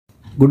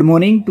Good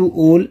morning to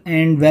all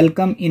and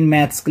welcome in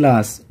maths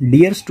class.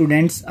 Dear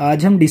students,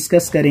 आज हम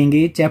discuss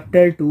करेंगे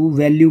chapter 2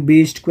 value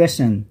based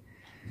question.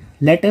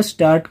 Let us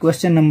start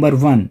question number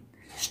 1।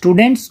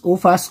 Students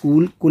of uh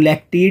school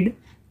collected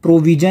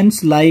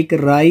provisions like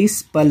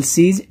rice,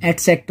 pulses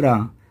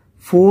etcetera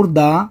for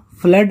the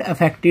flood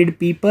affected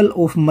people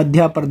of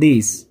Madhya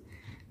Pradesh.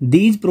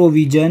 These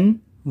provision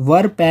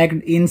were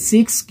packed in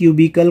 6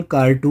 cubical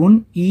cartoon,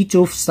 each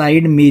of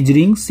side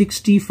measuring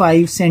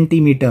 65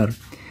 centimeter.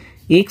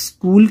 एक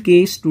school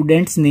के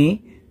students ने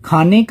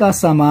खाने का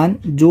सामान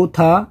जो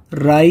था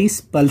rice,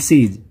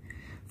 pulses,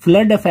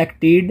 flood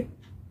affected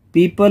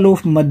people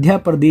of Madhya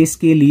Pradesh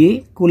के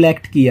लिए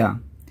कलेक्ट किया।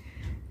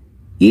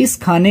 इस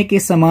खाने के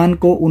सामान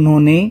को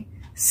उन्होंने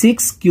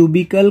 6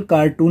 क्यूबिकल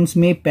कार्टून्स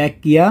में पैक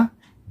किया।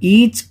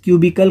 ईच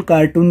क्यूबिकल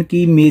कार्टून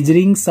की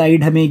मेजरिंग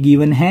साइड हमें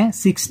गिवन है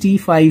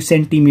 65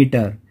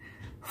 centimetre.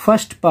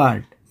 First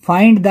part,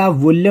 find the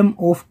volume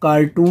of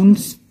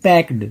cartoons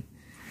packed.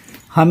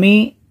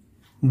 हमें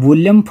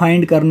वॉल्यूम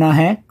फाइंड करना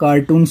है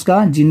कार्टून्स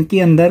का जिनके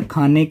अंदर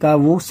खाने का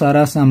वो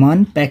सारा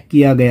सामान पैक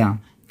किया गया।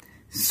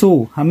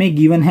 हमें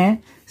गिवन है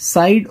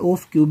side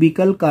of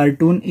cubicle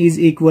cartoon is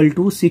equal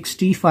to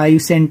 65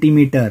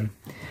 centimetre.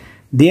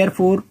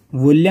 Therefore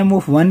volume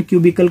of 1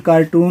 cubicle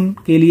cartoon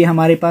के लिए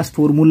हमारे पास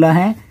फॉर्मूला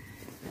है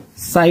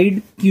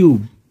साइड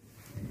क्यूब।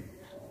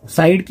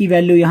 साइड की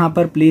वैल्यू यहां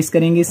पर प्लेस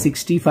करेंगे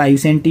 65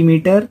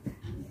 सेंटीमीटर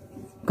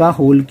का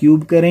होल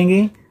क्यूब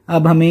करेंगे।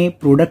 अब हमें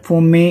प्रोडक्ट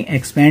फॉर्म में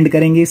एक्सपेंड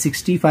करेंगे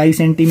 65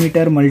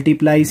 centimetre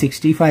multiply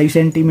 65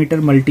 centimetre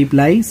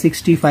multiply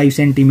 65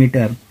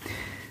 centimetre.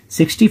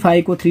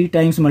 65 को 3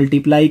 टाइम्स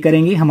मल्टीप्लाई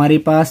करेंगे, हमारे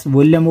पास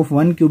वॉल्यूम ऑफ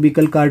 1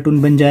 क्यूबिकल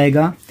कार्टून बन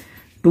जाएगा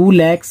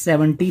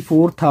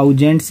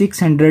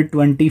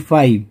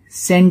 2,74,625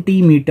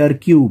 centimetre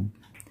cube.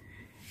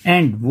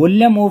 And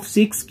volume of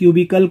 6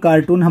 cubicle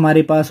cartoon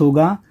हमारे पास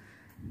होगा,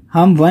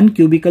 हम 1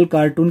 क्यूबिकल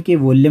कार्टून के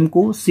वॉल्यूम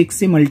को 6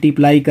 से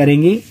मल्टीप्लाई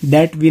करेंगे,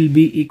 that will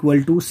be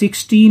equal to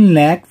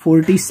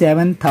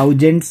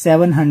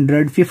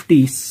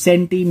 16,47,750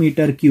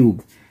 centimetre cube.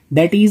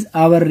 That is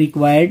our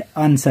required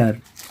answer.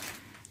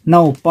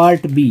 Now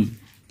part B,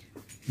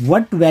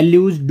 what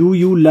values do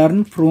you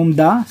learn from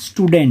the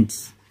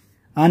students?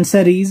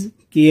 Answer is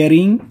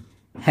caring,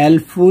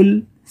 helpful,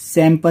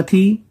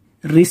 sympathy,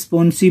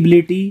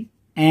 responsibility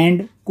and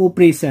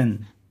cooperation.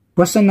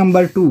 Question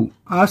number 2.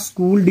 A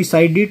school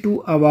decided to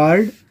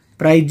award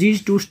prizes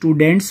to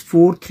students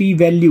for 3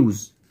 values: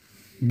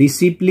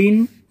 discipline,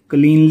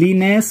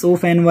 cleanliness of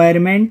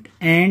environment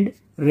and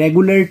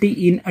regularity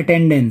in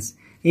attendance.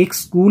 एक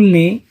school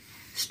ने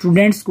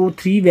students को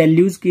 3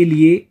 values के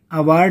लिए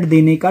award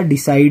देने का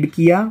decide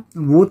किया।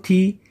 वो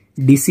थी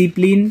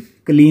discipline,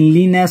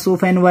 cleanliness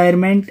of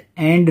environment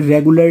and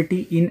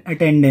regularity in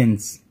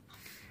attendance.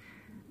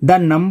 The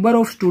number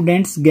of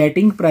students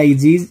getting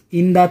prizes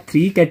in the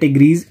 3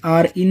 categories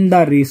are in the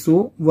ratio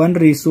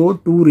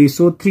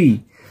 1:2:3.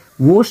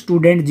 वो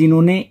स्टूडेंट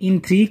जिन्होंने इन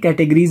 3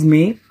 कैटेगरीज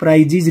में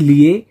प्राइजेज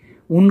लिए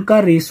उनका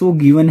रेशो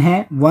गिवन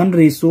है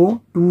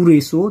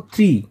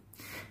 1:2:3।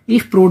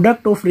 If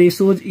product of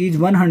ratios is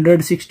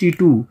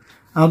 162,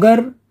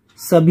 अगर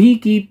सभी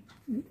की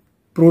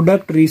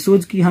product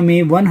ratios की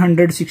हमें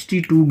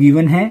 162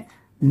 गिवन है,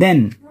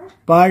 then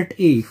part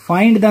A,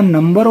 find the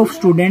number of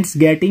students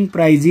getting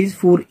prizes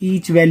for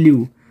each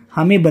value.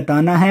 हमें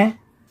बताना है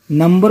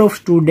नंबर ऑफ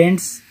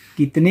स्टूडेंट्स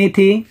कितने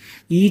थे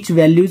ईच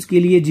वैल्यूज के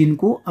लिए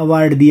जिनको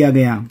अवार्ड दिया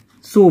गया।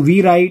 So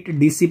we write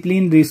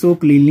discipline ratio,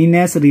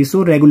 cleanliness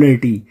ratio,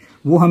 regularity,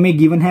 वो हमें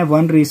गिवन है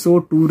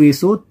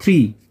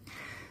 1:2:3।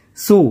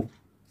 सो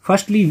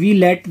firstly we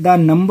let the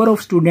number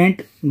of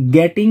student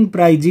getting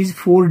prizes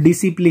for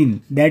discipline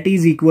that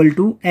is equal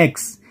to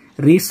x.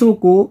 Ratio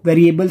को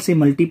वेरिएबल से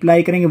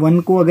मल्टीप्लाई करेंगे,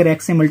 1 को अगर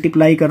x से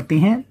मल्टीप्लाई करते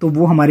हैं तो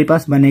वो हमारे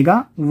पास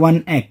बनेगा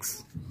 1x।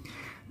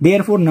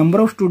 Therefore number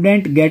of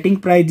student getting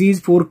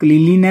prices for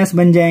cleanliness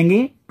बन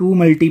जाएंगे 2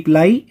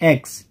 ×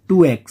 x,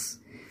 2x।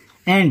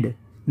 And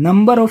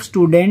number of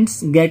students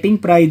getting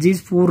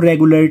prices for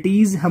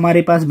regularities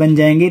हमारे पास बन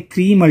जाएंगे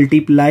 3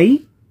 ×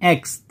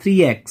 x,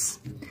 3x।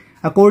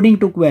 According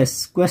to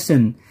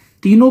question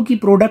तीनों की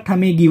प्रोडक्ट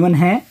हमें गिवन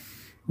है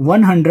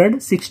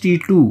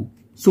 162।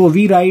 So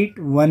we write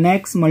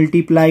 1x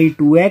 ×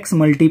 2x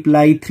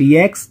 ×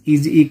 3x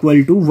is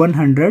equal to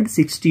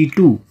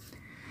 162।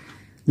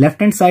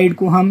 Left hand side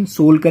को हम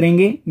सोल्व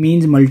करेंगे,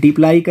 मींस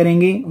मल्टीप्लाई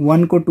करेंगे।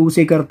 1 को 2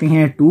 से करते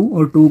हैं 2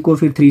 और 2 को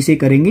फिर 3 से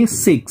करेंगे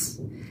 6।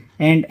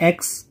 एंड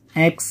x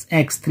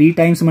 3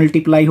 टाइम्स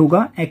मल्टीप्लाई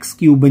होगा, x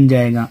क्यूब बन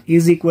जाएगा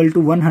is equal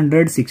to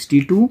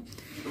 162।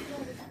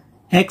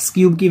 X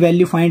cube की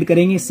वैल्यू फाइंड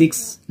करेंगे,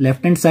 6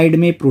 लेफ्ट हैंड साइड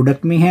में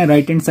प्रोडक्ट में है,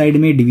 राइट हैंड साइड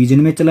में डिवीजन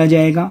में चला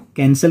जाएगा।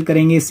 कैंसिल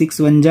करेंगे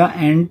 6 1 जा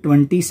एंड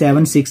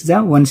 27 6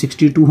 जा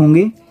 162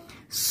 होंगे।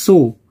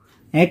 सो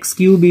x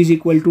cube is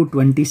equal to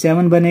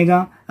 27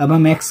 बनेगा। अब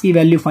हम एक्स की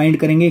वैल्यू फाइंड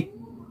करेंगे,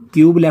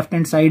 क्यूब लेफ्ट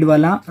हैंड साइड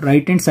वाला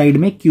राइट हैंड साइड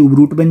में क्यूब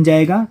रूट बन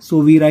जाएगा।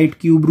 So we write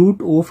cube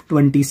root of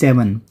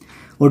 27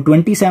 और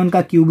 27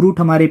 का क्यूब रूट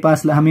हमारे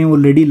पास हमें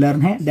ऑलरेडी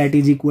लर्न है, दैट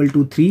इज इक्वल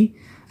टू 3।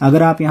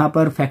 अगर आप यहाँ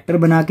पर फैक्टर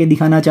बना के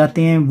दिखाना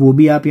चाहते हैं वो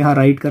भी आप यहाँ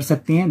राइट कर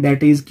सकते हैं,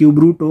 that is cube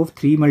root of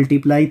 3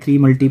 multiply 3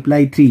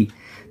 multiply 3।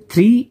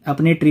 3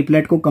 अपने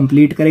ट्रिपलेट को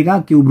कंप्लीट करेगा,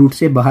 क्यूब रूट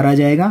से बाहर आ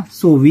जाएगा।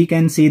 So we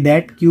can say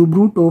that cube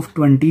root of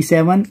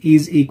 27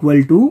 is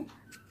equal to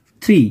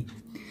 3।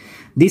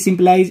 This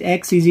implies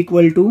x is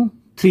equal to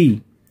 3।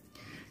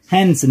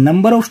 Hence,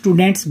 number of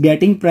students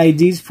getting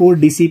prizes for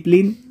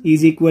discipline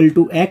is equal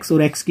to x,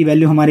 और x की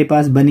value हमारे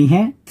पास बनी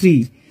है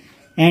 3,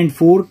 and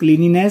for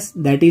cleanliness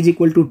that is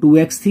equal to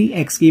 2x थी,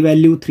 x की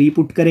value 3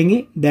 put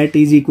करेंगे, that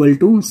is equal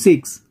to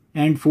 6,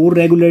 and for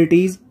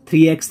regularities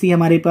 3x थी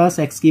हमारे पास,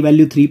 x की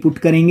वैल्यू 3 पुट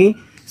करेंगे,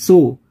 so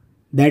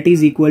that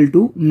is equal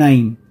to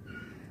 9।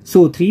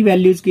 so 3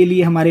 values के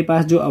लिए हमारे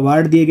पास जो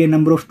अवार्ड दिए गए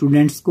नंबर ऑफ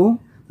स्टूडेंट्स को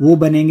वो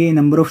बनेंगे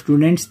number of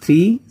students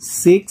 3,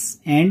 6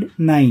 and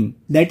 9।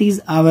 That is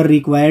our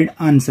required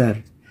answer.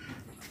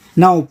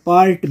 Now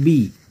part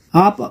B,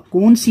 आप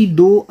कौन सी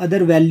 2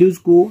 अदर वैल्यूज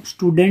को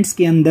स्टूडेंट्स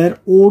के अंदर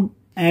और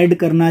ऐड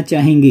करना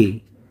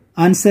चाहेंगे?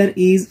 Answer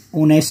is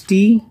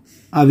honesty,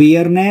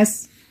 awareness,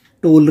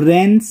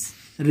 tolerance,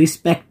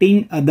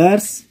 respecting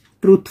others,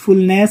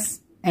 truthfulness,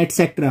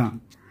 etcetera.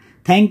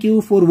 Thank you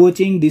for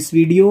watching this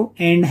video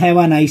and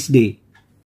have a nice day.